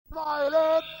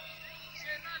smiling.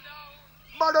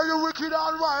 Mother, you wicked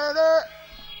and wily.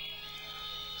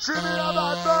 See me a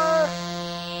bad boy.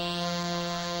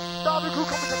 Derby crew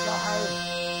coming to fly.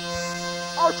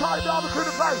 I'll try the Derby crew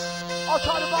the place. I'll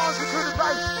try the Barnes to crew the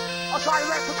place. I'll try the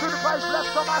Rex to crew the place. Left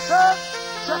from my son.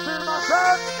 Sheffield my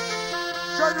son.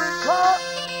 Genuine Kurt.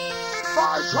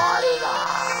 My China.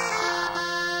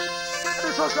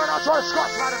 This one's going out to a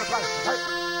Scots man in the place, okay?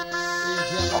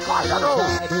 Okay, I know.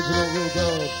 Okay,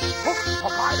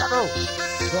 I know.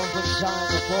 From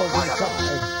China, forward side.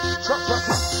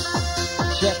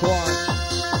 Check one.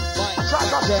 Check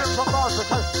from Mars,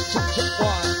 okay? Check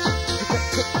one.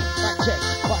 Check.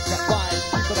 Watch that five.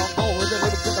 Keep it on going. The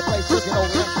lyrics in the place. Looking over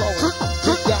and flowing.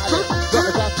 You got it. Drop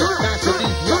it down to naturally.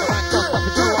 You're the right stuff. Up to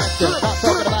your answer. Not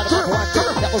talking about a micro answer.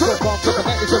 That was so wrong. Took a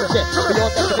message to the shit.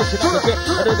 Beyond definition of the bit.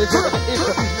 And it is relevant. It's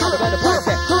the piece of the mindset.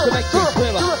 To make things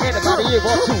clearer. Anybody here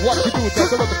wants to what you do.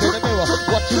 Take a look in the mirror.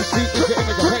 What you see is the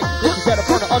image of hate. This is set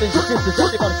upon the audience of sisters.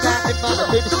 Everybody stand in mind of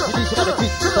business. You need some other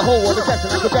teeth. The whole world is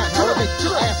acting like a giant. How it makes I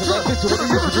answer that picture what they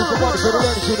used to do for money. So the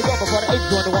learning to the government for the age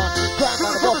to underline. Crime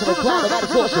out of ultimate crime without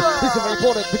exhaustion. This is very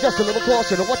important, but just a little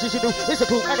caution. And what you should do is a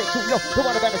cool edit to yo. The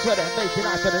one about the sweater and make it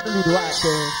nice and do the right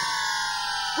thing.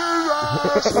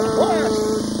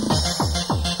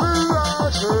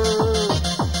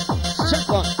 Check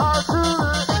one.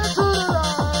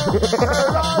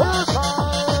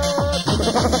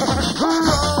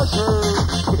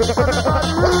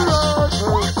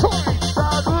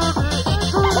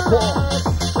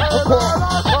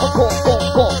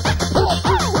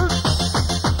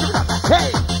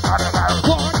 Hey!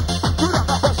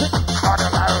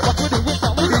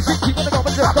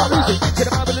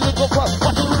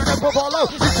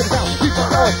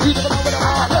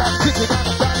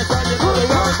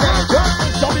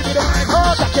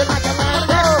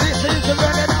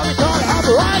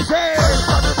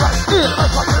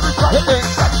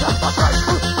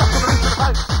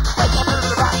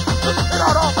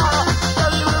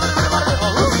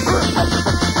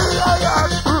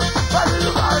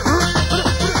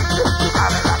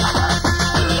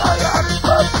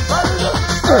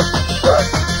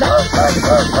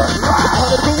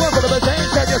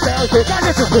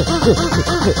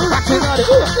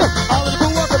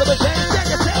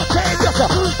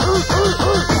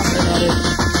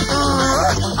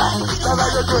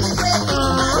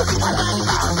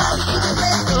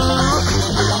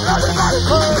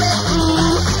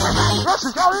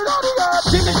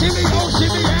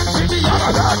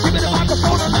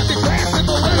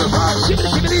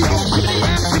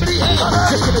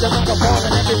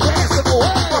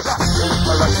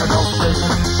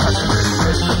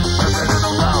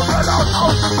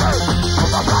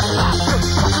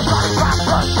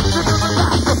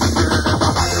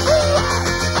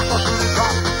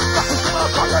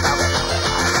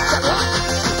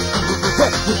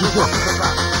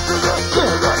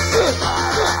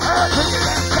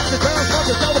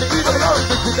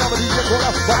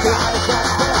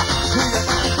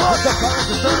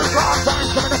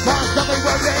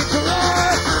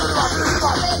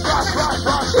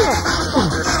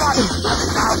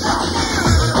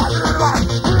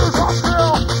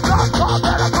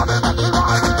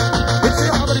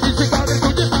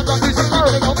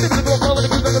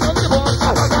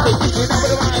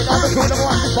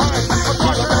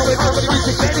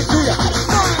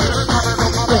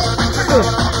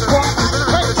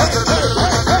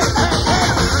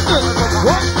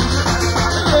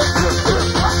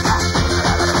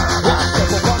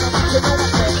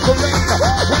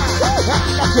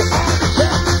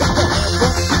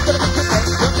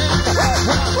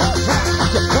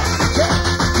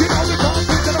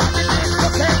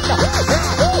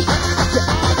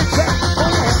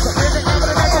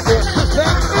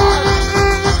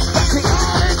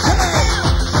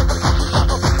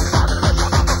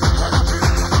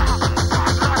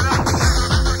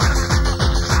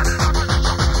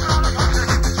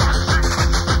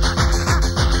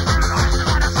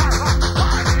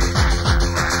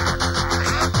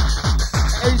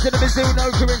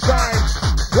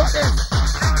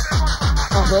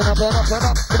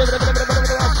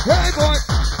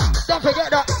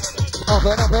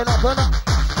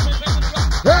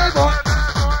 Hey boy,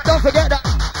 don't forget that. Hey boy, don't forget that.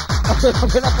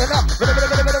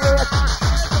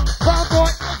 Come boy,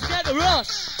 don't forget the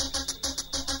rush.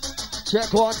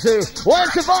 Check 1, 2.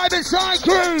 Where's the vibe inside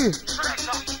crew?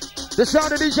 The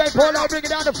sound of DJ Paulo bringing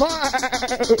down the fire.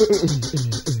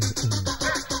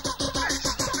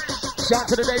 Shout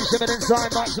to the day shipping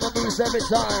inside, maximum moves every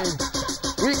time.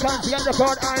 We can't see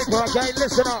undercard hyper, okay?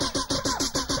 Listen up.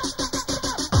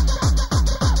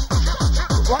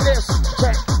 What is?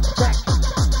 Check.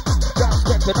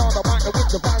 Acting on the mic with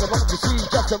the vibe of OGC.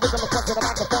 Just a rhythm of the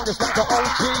microphone is like an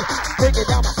OG. Bringing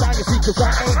down my style, you see, cause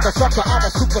I ain't the sucker. I'm a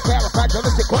super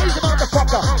califragilistic, crazy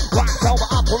motherfucker. Wax over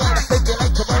operator,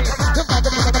 stimulate terrain. The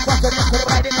motherfucker, that's the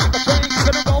writing on the train.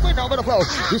 Gonna go in over the flow.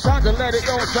 Decide to let it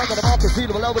go. Second of all, proceed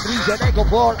to below with the DJ. They go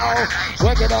ball out.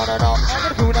 Work it on and off. I'm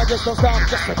gonna do it, I just don't stop.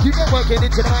 Just to keep on working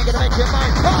into the mind, gonna make your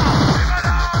mind pop.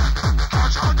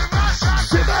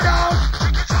 Simmer down.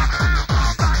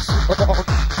 Simmer down.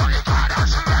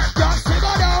 Just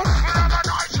simmer down.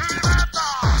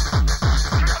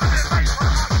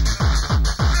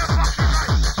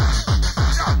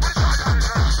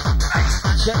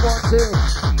 Check 1,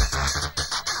 2.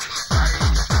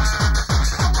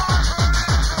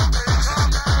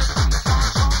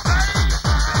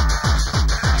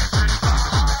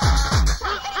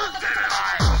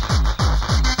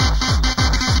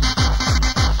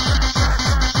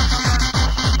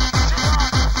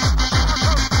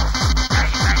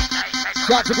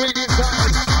 Got to bring it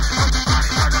inside.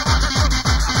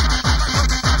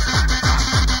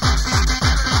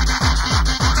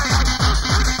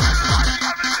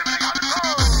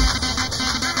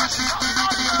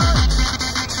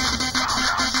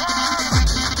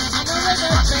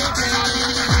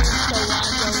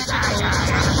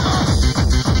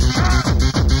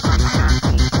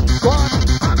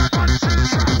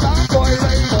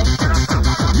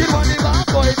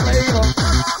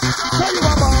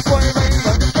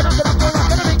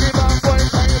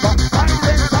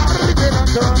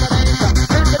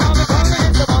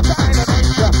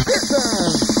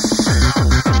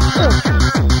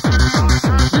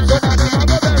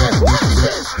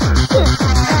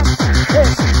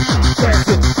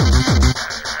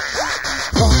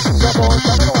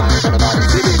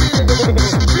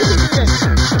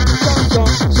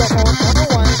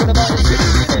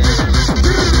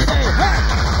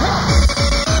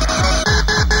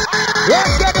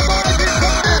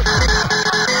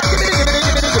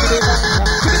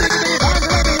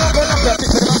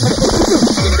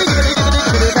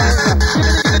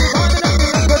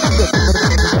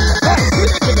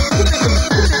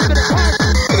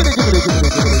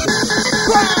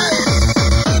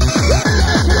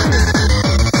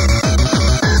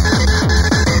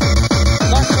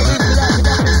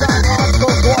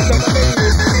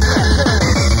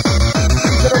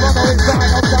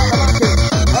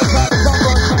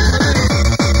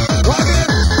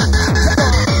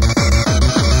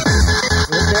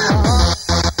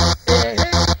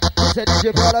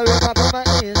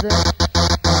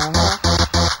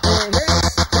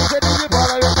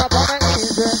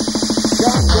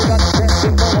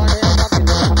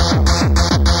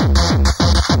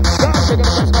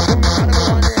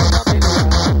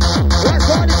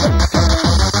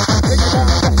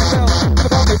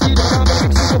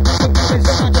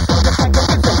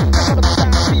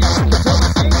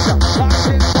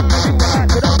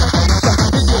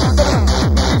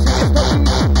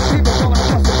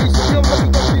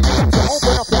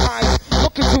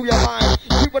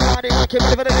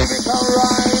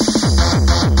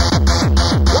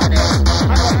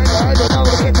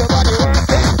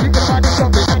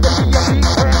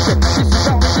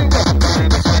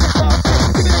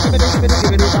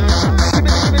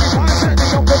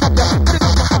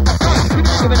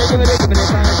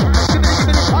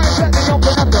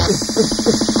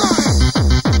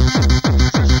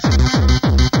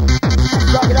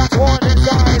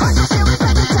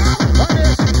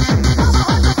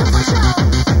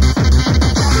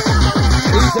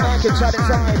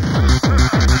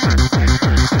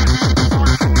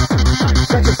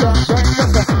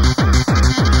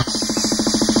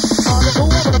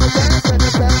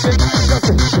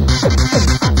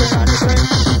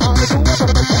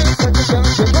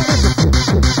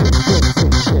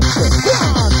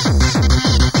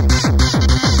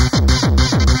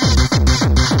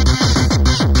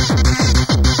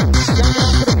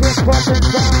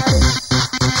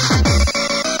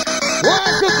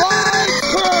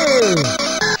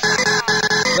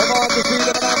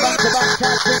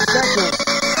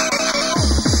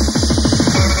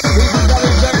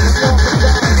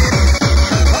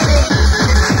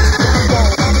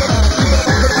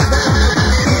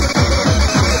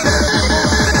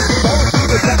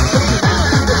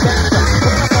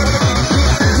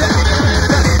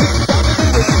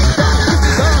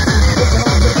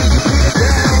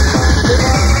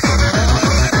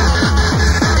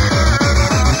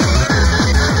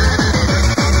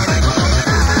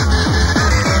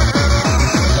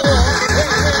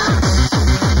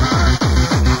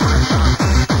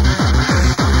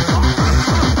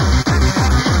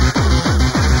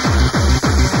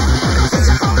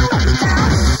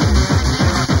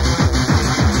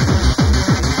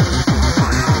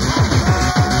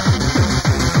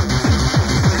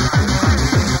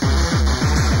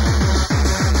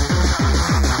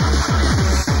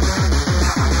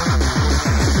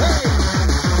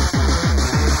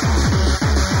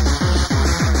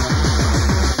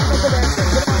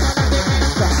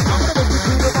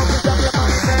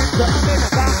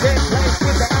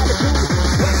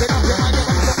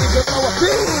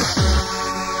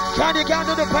 count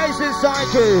of the pace inside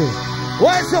crew.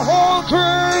 Where's the whole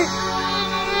crew?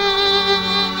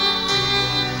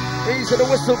 These are the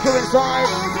whistle crew inside.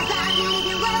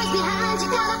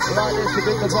 Like this to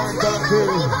get the vine going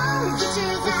through.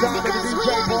 The sound of the DJ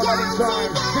Paul that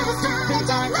inside. Beep, beep, beep,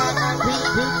 nine, nine, nine, beep,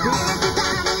 beep, beep.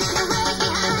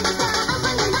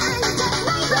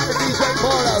 Sound of DJ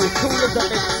Paulo, cool as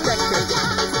unexpected.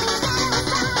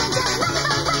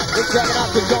 Big dragging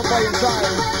out to John Boy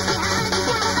inside.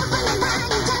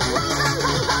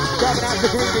 Dragging out to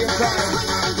Greedy inside.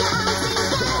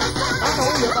 I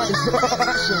know your body's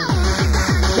rushing.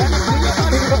 Can you see your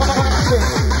body rushing?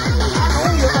 I know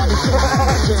your body's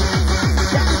rushing.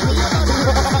 Can you see your body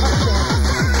rushing?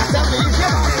 That means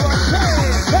your body rushing.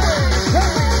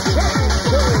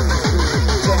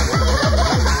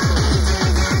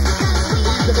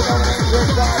 These are the nominations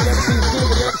inside. Everything's good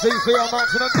with the MCC on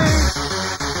Maximum News.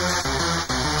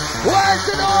 Where's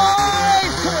the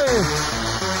noise?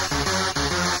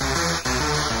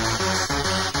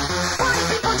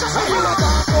 Are you a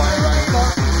bad boy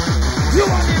raver? You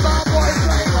want the bad boy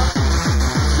flavor?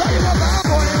 So you a bad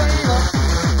boy raver?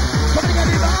 Come and get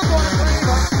the bad boy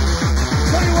flavor.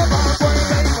 So you a bad boy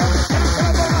raver? Can I say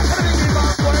about my come and get the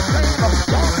bad boy flavor?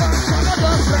 Don't back, so I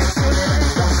just like to the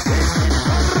laser. This is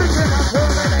original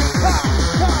Terminator.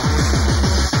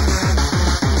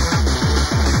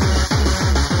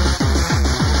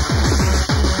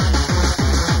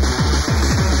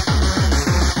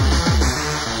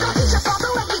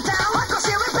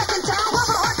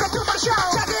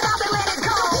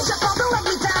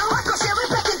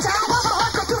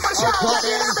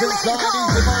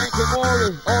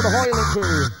 All the Highland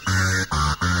crew.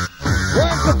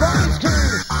 Where's the Vines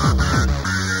crew?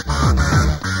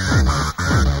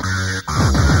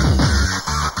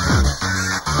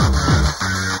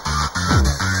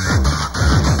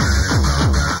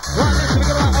 Right, listen, we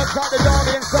got out outside the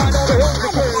Derby inside all the hills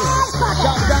crew.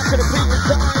 Shout down to the peak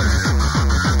inside.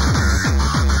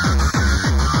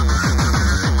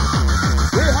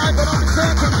 We're hyping on the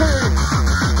circuit crew.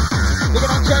 We got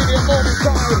on Jamie and Morgan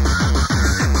inside.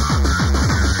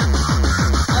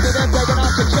 Taking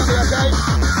out to Jimmy, okay?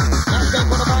 That's been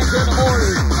for the mic here in the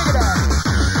morning. Look at that.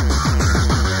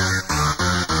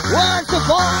 Where's the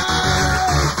vibe?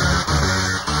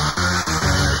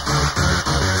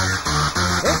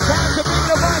 It's time to bring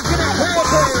the vibe to the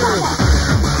theater.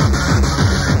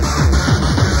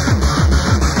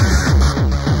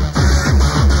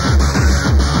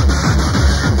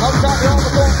 Outside the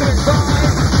overall to his side.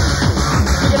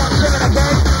 Look at that singing,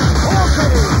 okay? All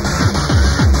crew.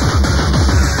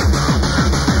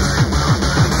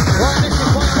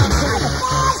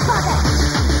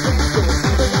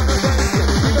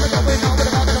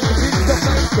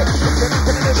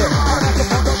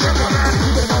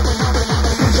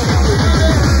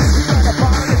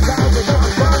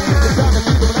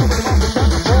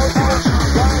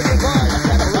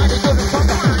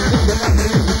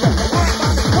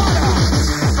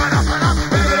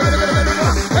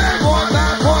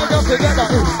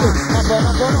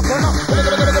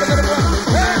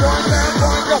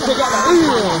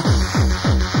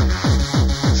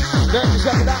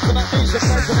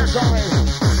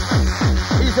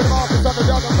 He's the markets on the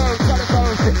dog and bone, he's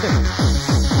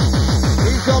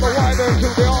got the Wyvern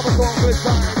crew, the Armacorn crew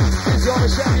inside. He's got the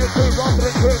Sheffield crew,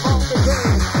 Rotherham crew, Malta crew.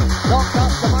 Knocked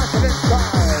up the massive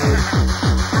inside.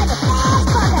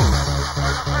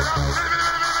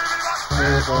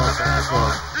 Hey boy.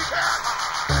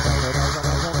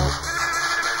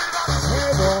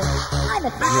 I'm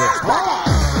a fast boy.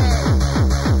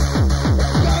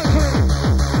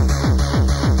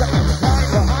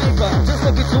 Just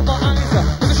look into my eyes. Look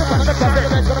at the front of the car, the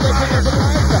rest of the way to the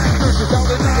surprise. This is all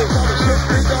the news, all the shit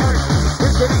we done.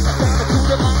 It's the reason down to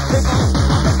the mountain.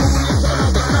 I'm the fool, it's the mountain,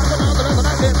 I'm the mountain, I'm the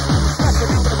mountain. That's the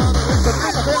mountain, I'm the mountain,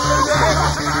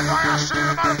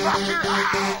 I'm the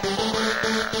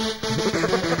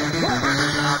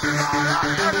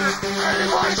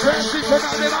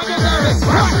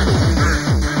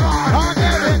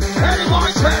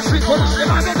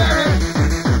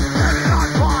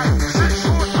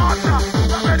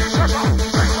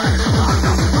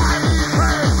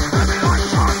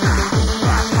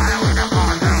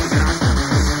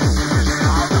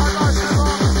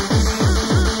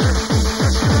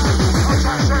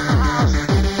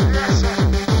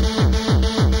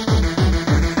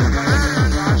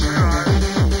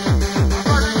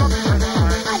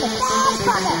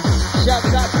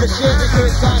the shit we do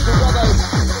inside for brothers.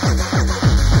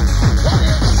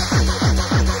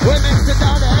 We're mixing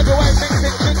down the heavyweight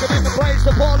mixing chicken in the place,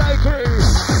 the Paulo crew.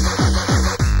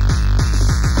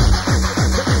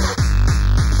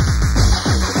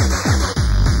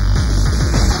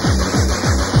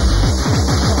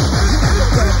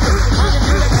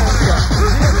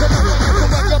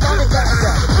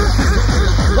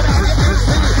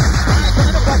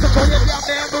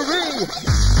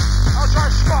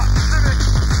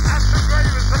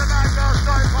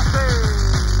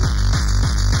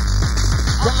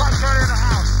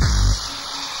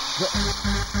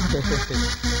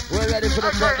 We're ready for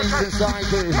the techniques inside,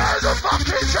 dude. Where's the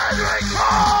fucking genuine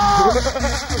car?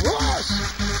 Rush!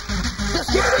 Just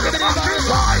give it a fucking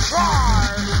right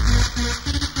try.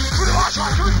 Give me that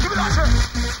shot, give me that shot.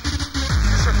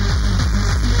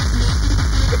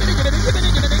 Give it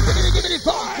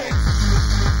inside.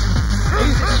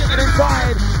 Easy shit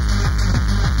inside.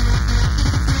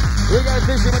 We're going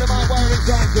fishing with a mind wire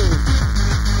inside, dude.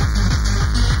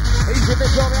 Easy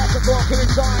this over after walking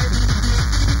inside.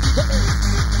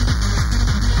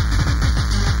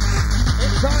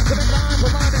 Inside to the line for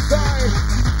mine inside.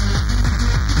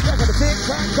 Check out the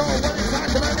big-time goal. One inside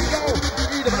to let it go.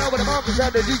 Either over the Marcus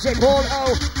and the DJ Paul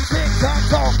O. Big-time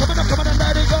goal. Come on and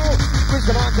let it go. Chris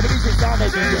the line to the music down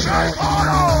there. DJ Paul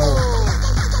O.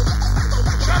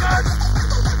 Come on again.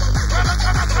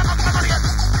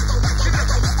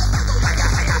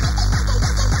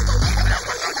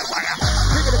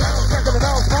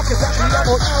 Marcus at the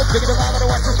level, taking the line of the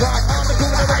watch is right on the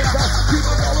corner of the inside. Keep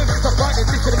on going, it's a fight,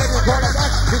 it's the middle part of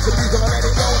that. It's the music, let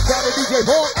it go, start a DJ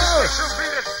Paul O.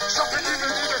 Something you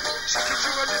need it, shake it to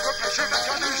a little bit, shake it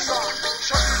to a new song.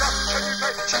 Shake it up, shake it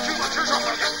back, shake you want to drop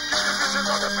again. Give the vision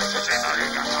on the face, it's in the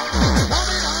ring.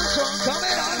 Coming on strong,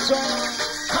 coming on strong.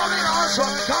 Coming on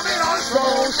strong, coming on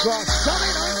strong.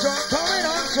 Coming on strong, coming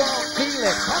on strong. Feel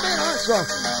it, coming on strong.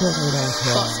 Coming on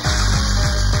strong.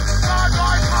 Bad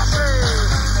guy Posse.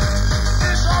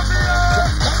 It's on the air.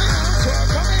 Coming on strong,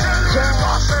 coming on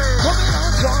strong. Coming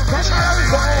on strong, coming on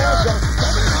strong.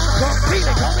 Coming on strong, feel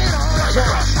it, coming on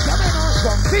strong. Coming on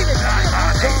strong, feel it, coming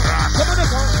on strong. Coming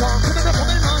on strong,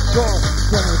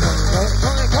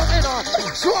 coming on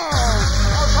strong. Coming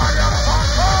on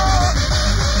strong.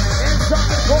 Inside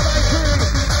the corner,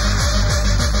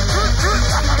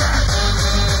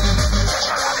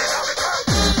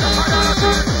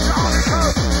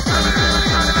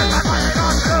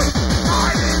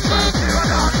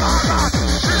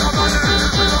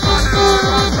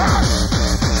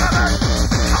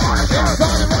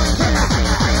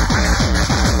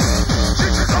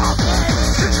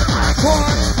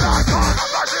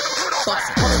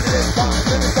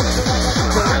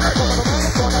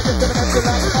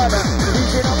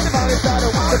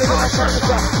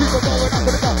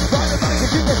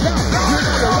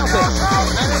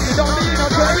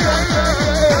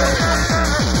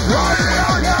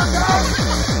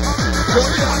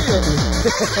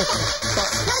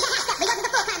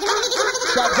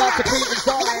 Shouts out to Pete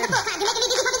inside.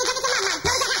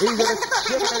 These are the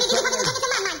shit inside.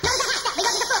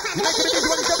 You make it a big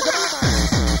one, it's up to the man.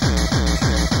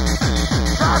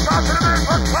 Shouts out to the man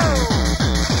for two.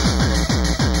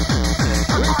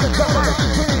 It's the color of the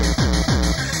tree.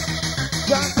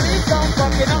 Please don't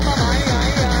fucking up my mind.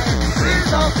 Please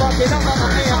don't fucking up my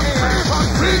mind.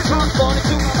 Please don't fall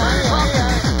into my mind.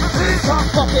 Please don't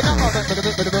fucking up my mind.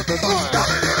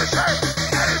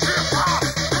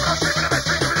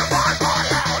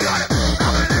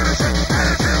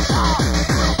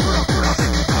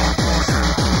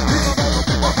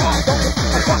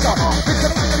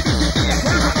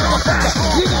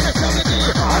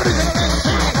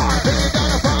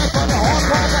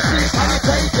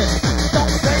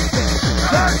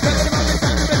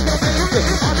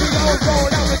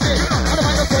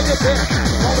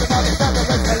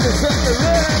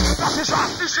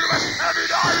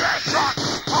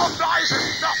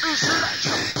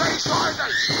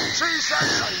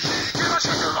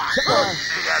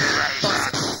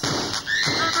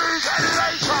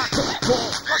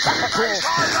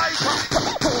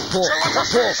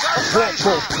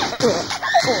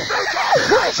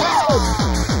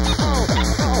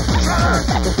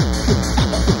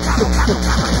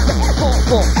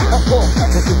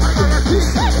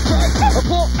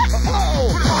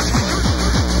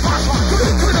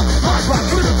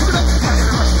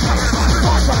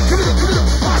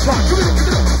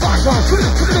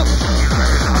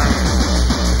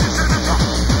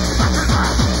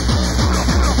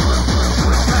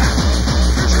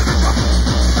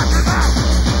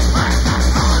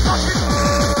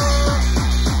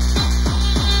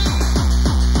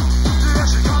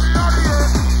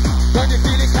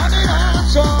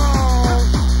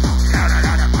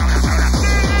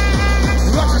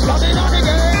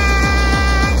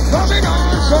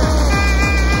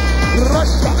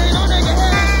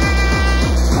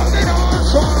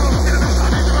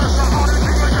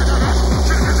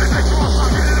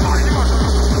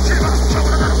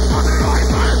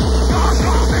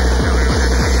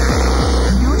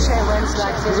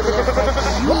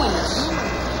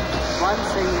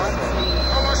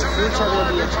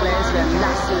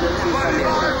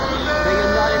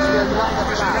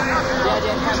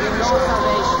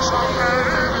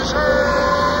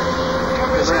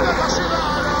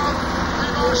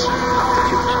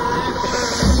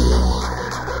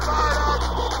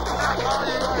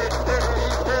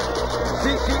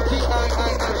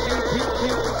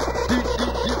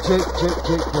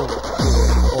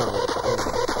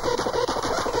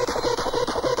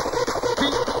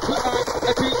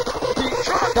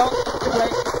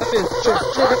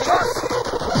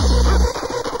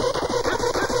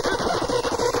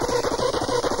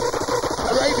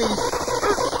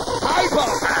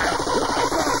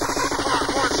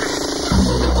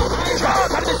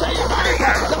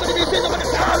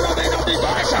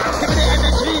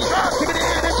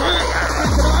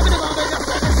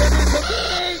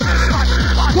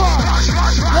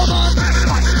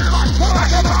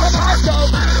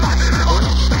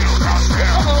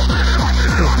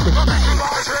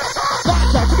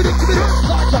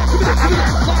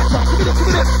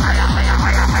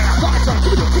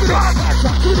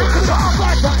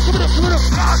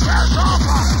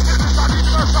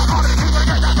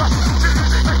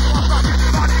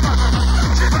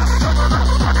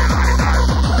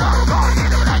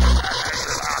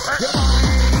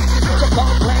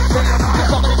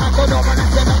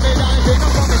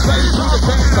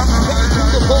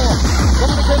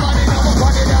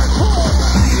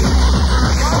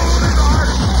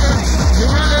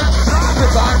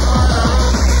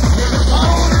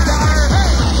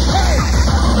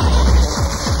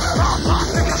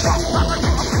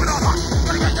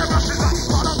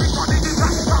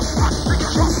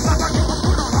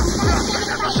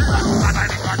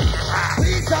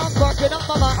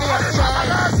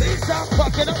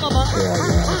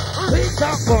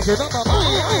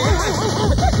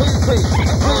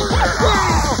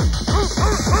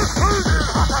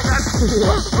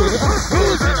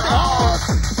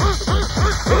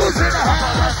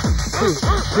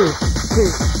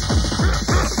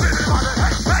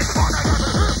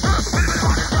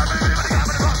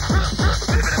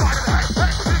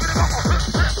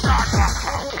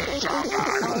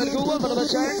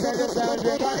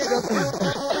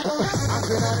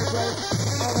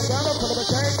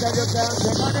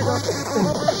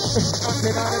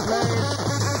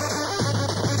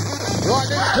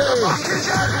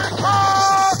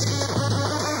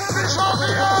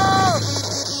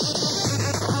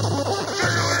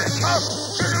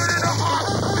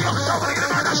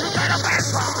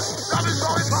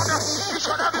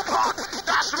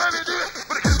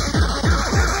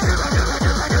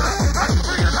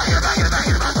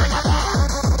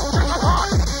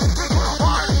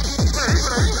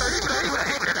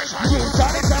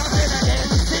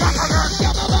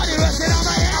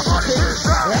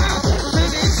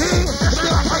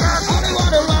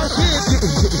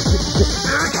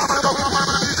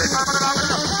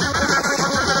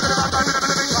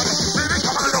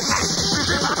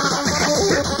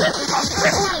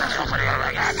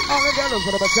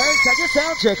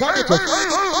 Check,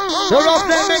 the Rough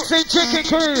Neck Mixing Chicken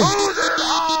Crew.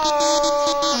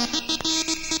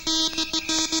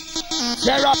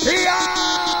 Therapia.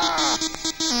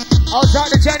 Outside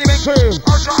the Genuine Crew.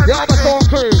 The Overthorn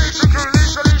Crew.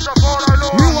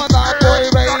 You want that boy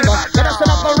raver. Let us set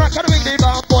up a record with the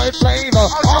bad boy flavor.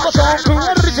 Overthorn Crew,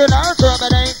 original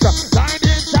Terminator. Live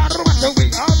inside the rest we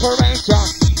operate.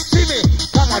 See me,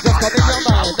 come on, just come in your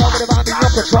mind. Nobody want be your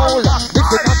controller.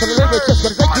 Listen up to the lyrics, just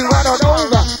gonna take you right on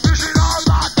over.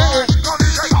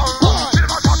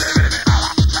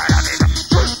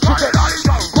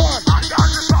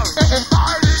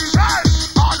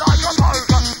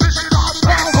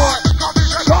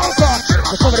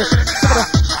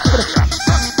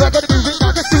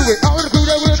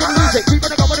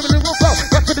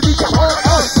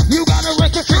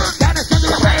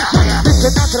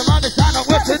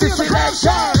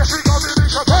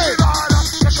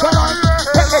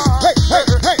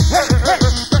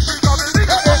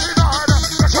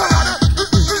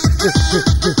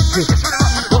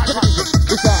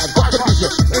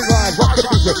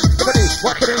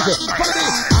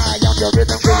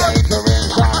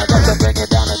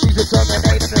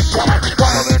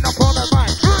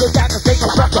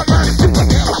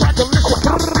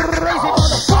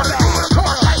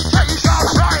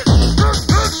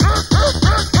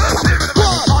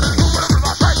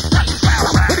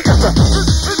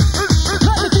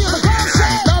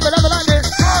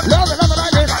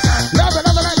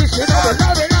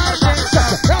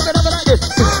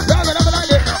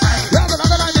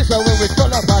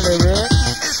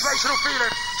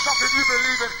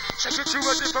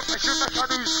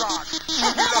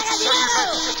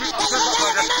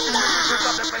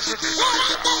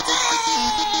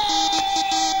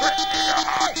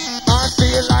 I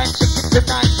feel like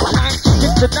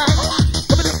chicken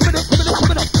tonight.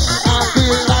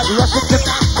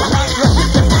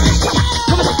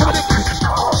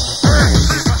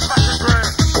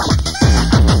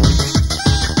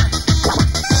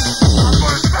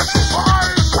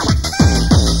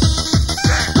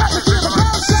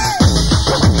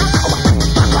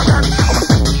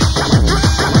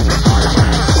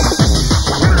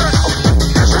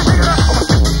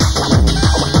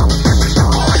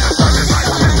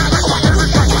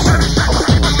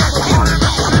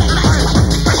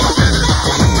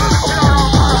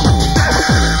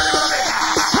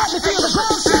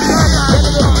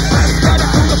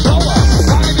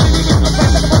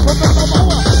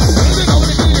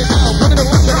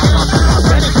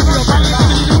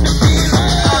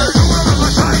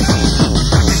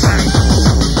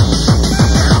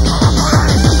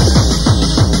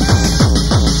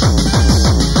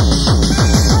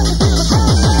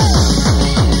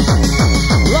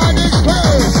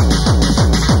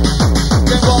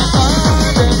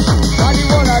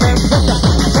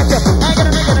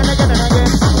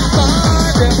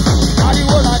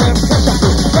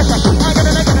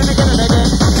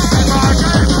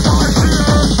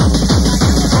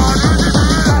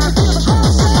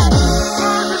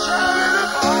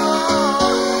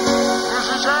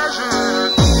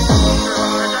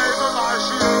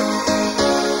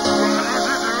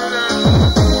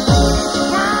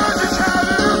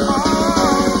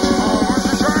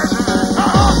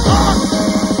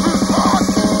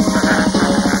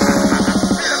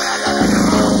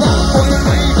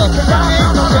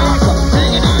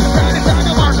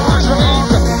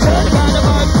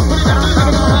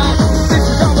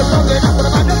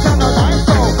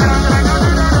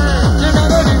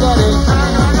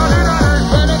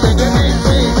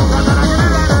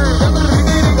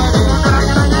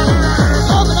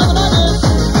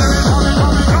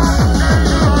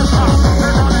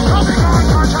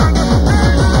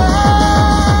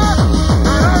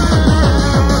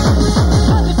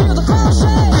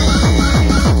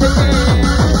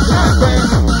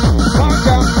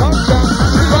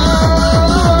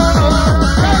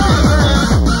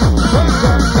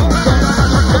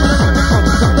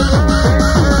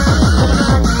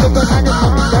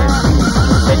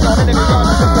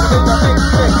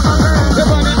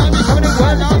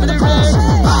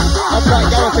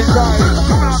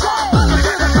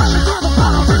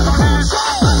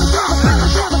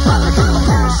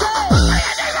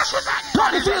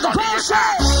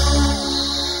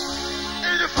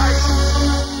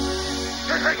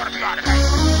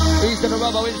 East and the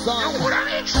rubber inside.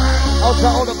 Outside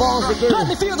all the balls, the good. Let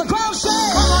me feel the ground shake.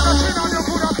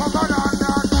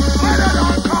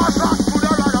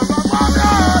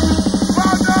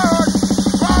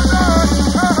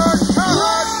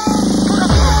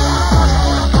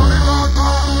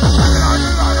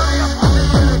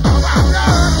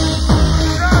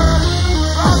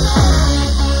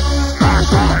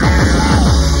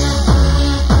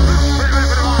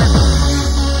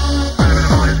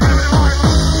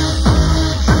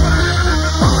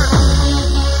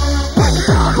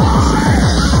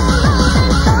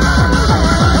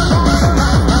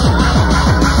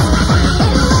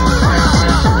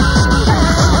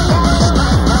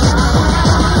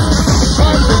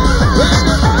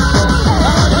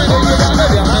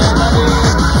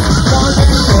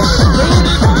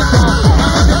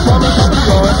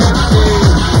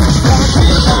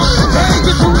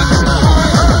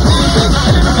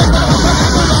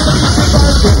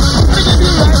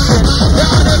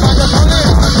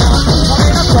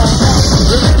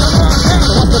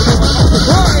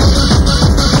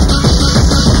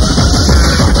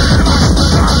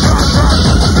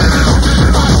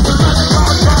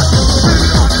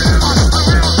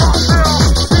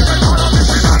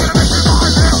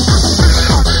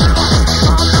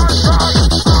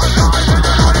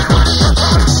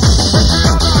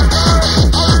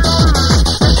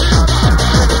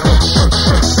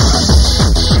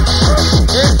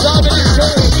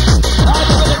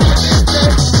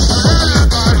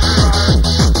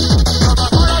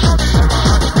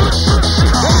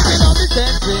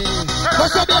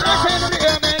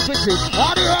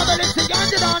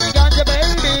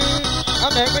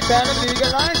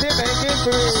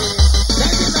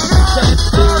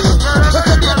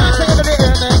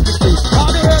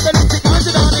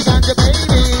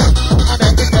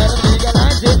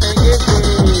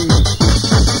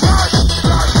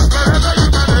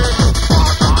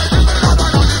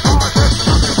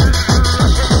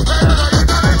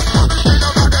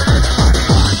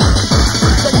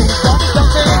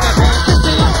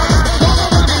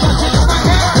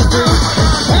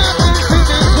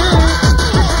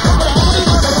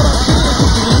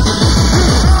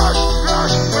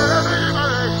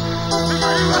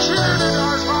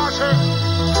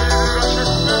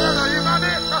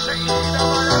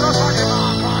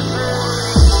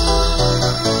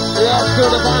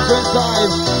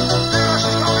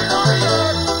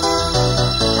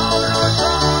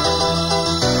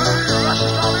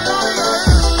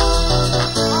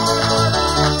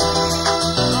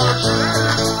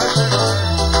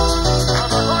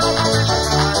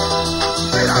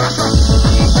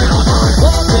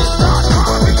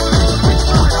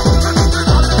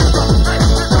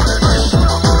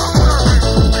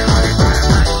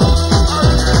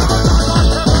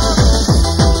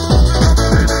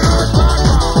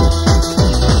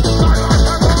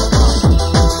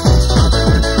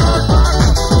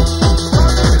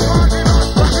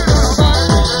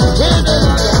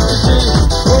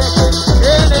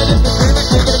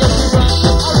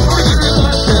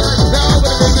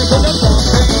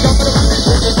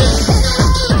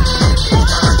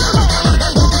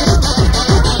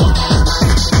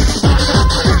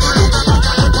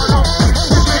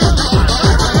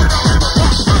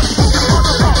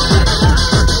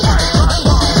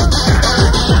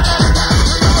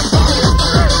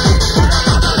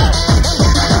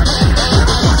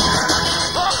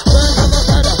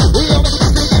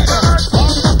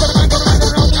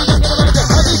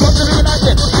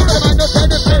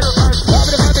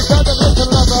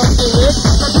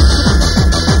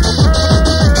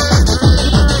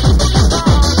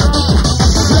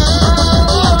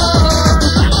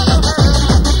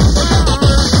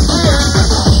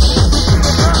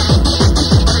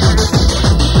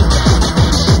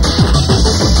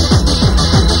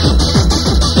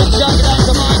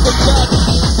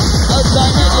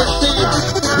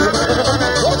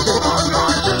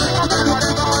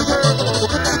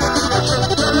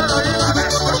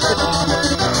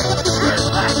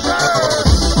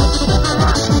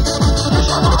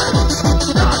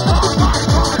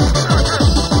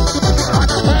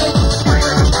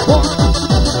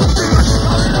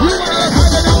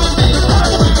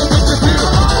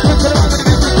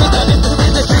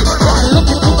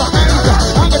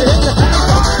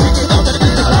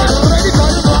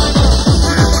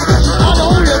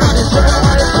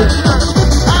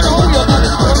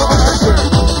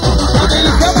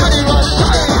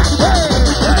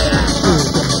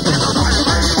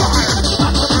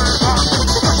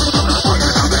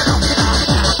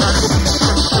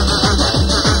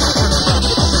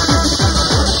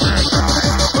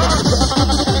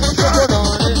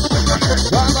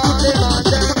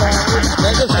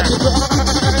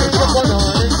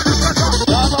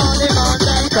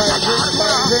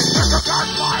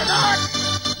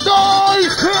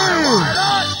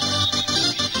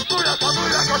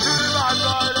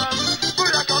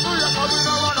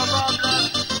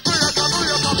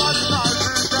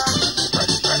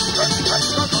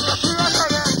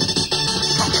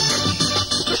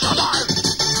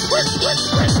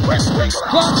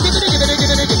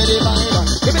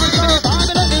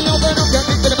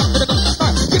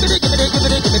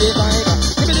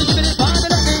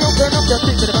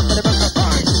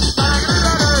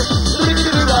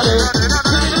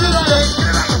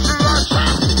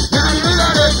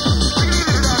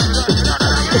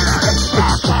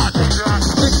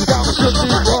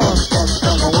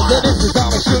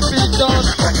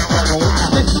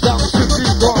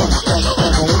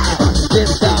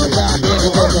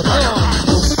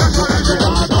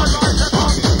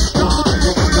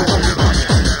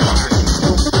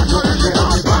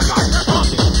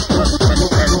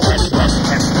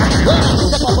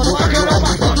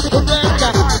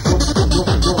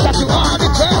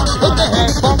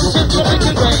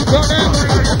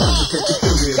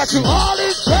 Got you all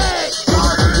it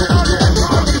takes.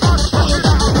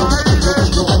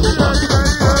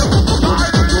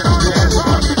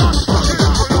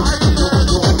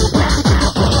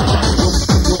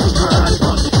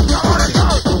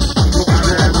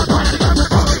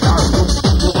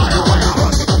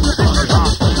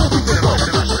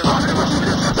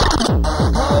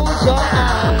 Close your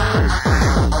eyes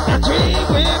and dream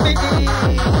with me.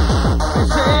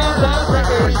 This is a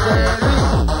crazy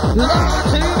love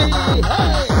to me.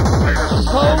 Hey, just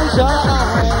close your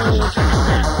eyes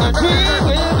and dream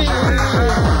with me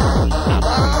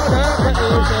about a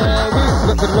crazy love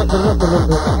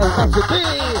to me.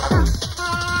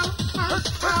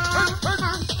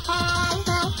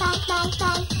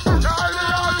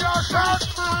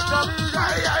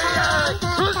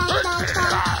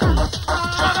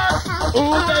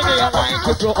 Ooh, baby, I like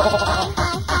it raw.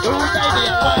 Ooh, baby, I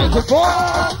like it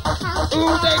raw.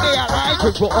 Ooh, baby, I like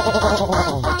it raw.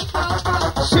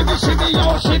 Shimmy, shimmy,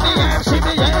 yo, shimmy, yeah,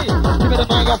 shimmy, yeah. Give me the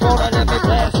microphone and let me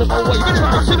blast them away. You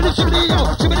try, shimmy, shimmy,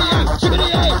 yo, shimmy, yeah, shimmy,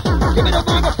 yeah. Give me the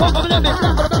microphone and let me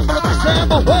blast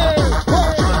them away.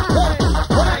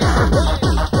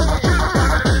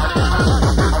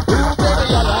 Ooh, baby,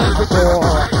 I like it raw.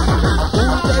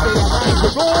 Ooh, baby, I like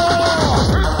it raw.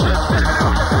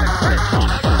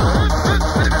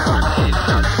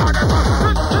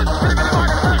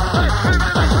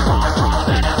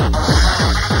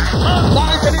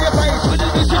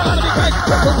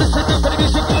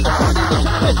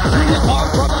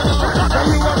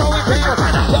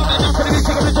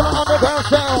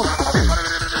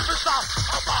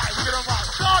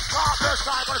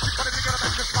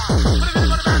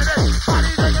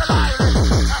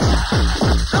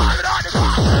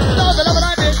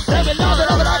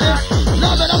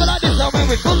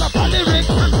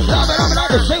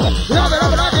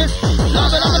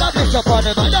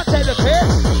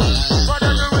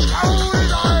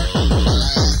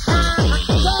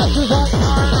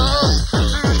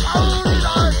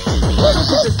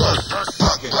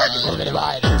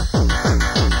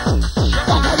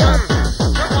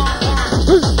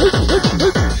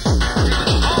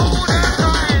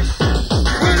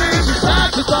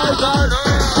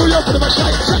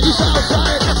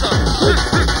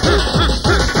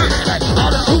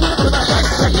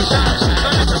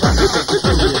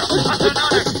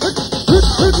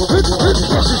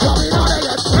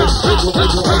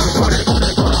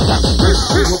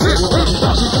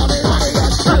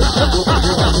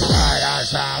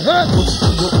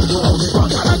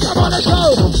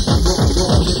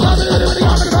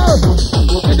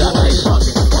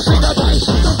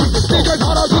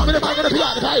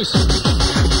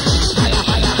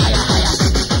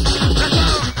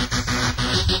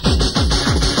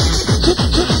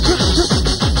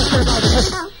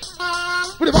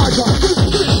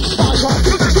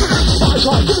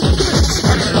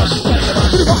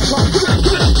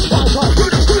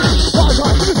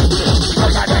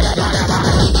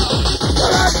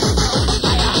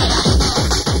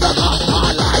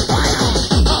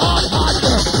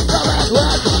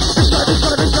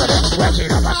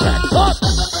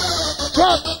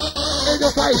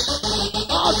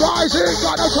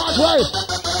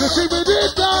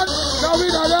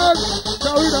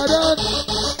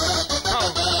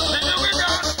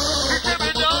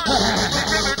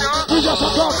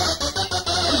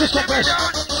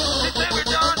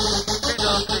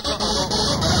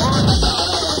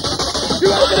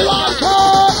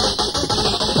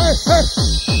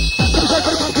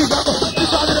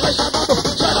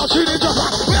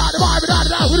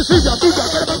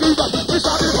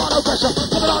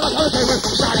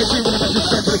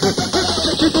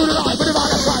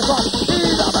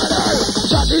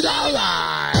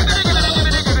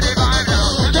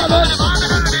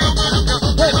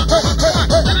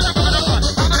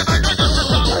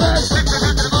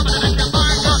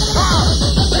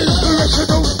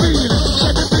 Inspirational feeling,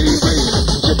 set the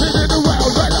feeling,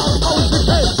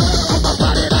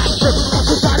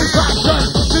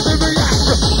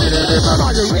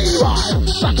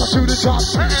 shot.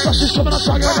 She's coming on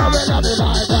strong, and I'm ready to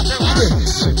light.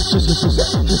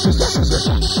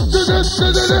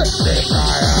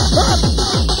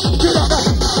 Get up,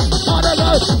 on the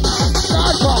go.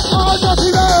 Not far. Oh,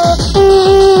 Josina.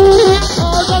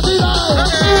 Oh, Josina.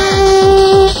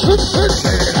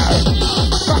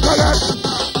 Back again.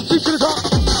 Keep to the top.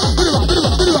 Do the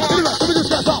rock. Let me just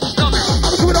get up. I'm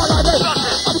coming out like this.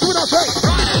 I'm coming out straight.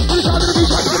 This side of the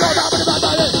beach, I'm coming out down with the bad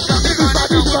by it.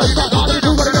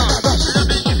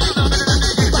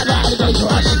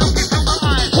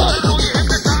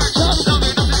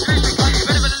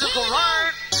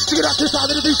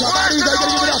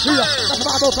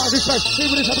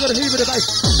 Even if I'm going to heave in the bass,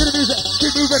 to the music, keep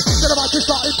moving, then about to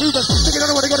start improving, thinking I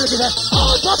don't want to go to the there.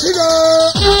 Oh, Josina!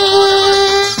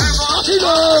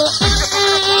 Josina!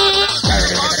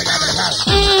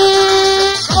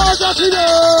 Oh, Josina!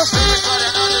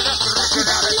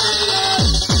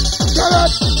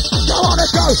 Come on, let's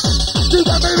go! Do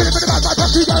that, baby, in the back, my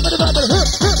Josina, in the back,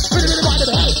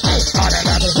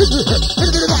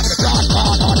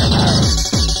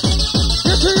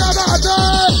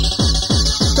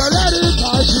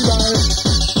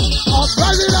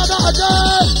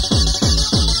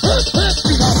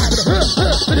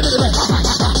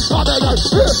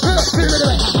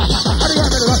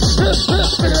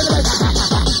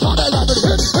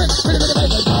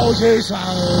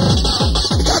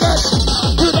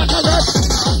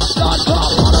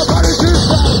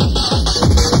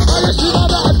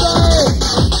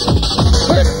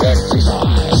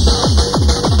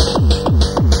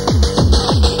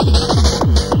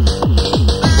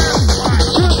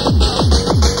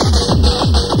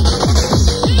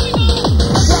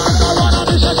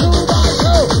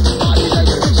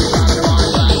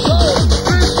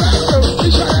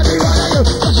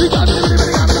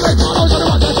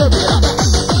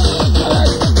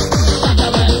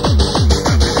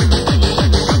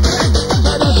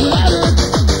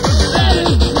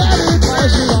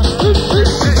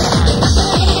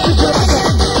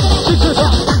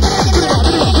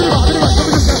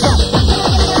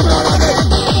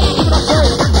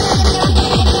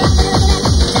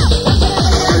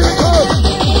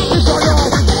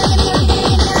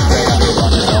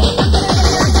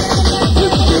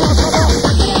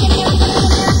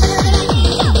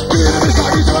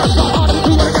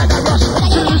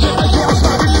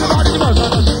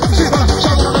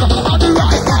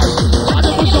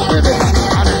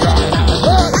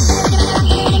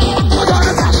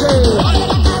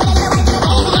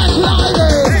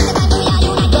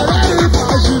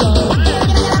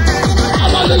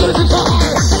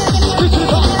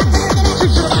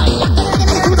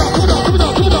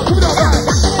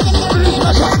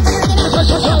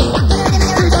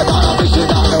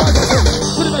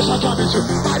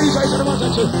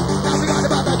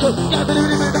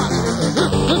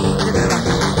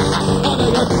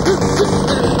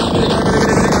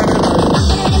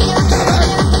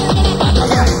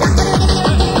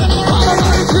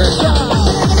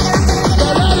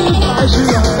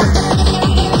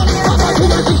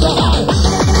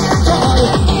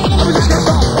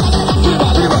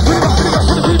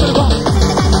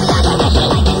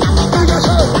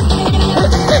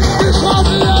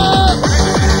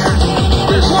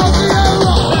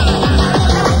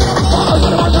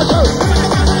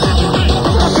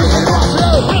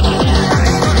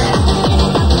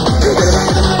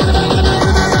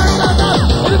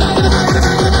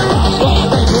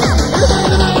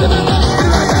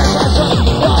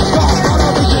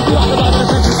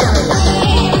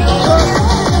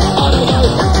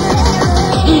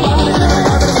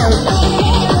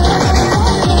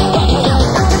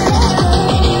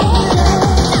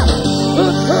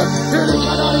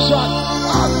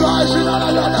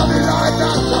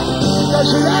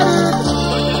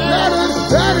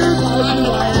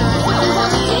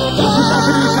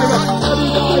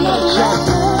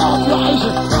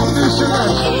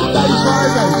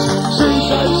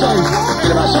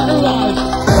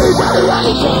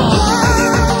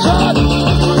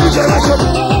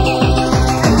 Generation.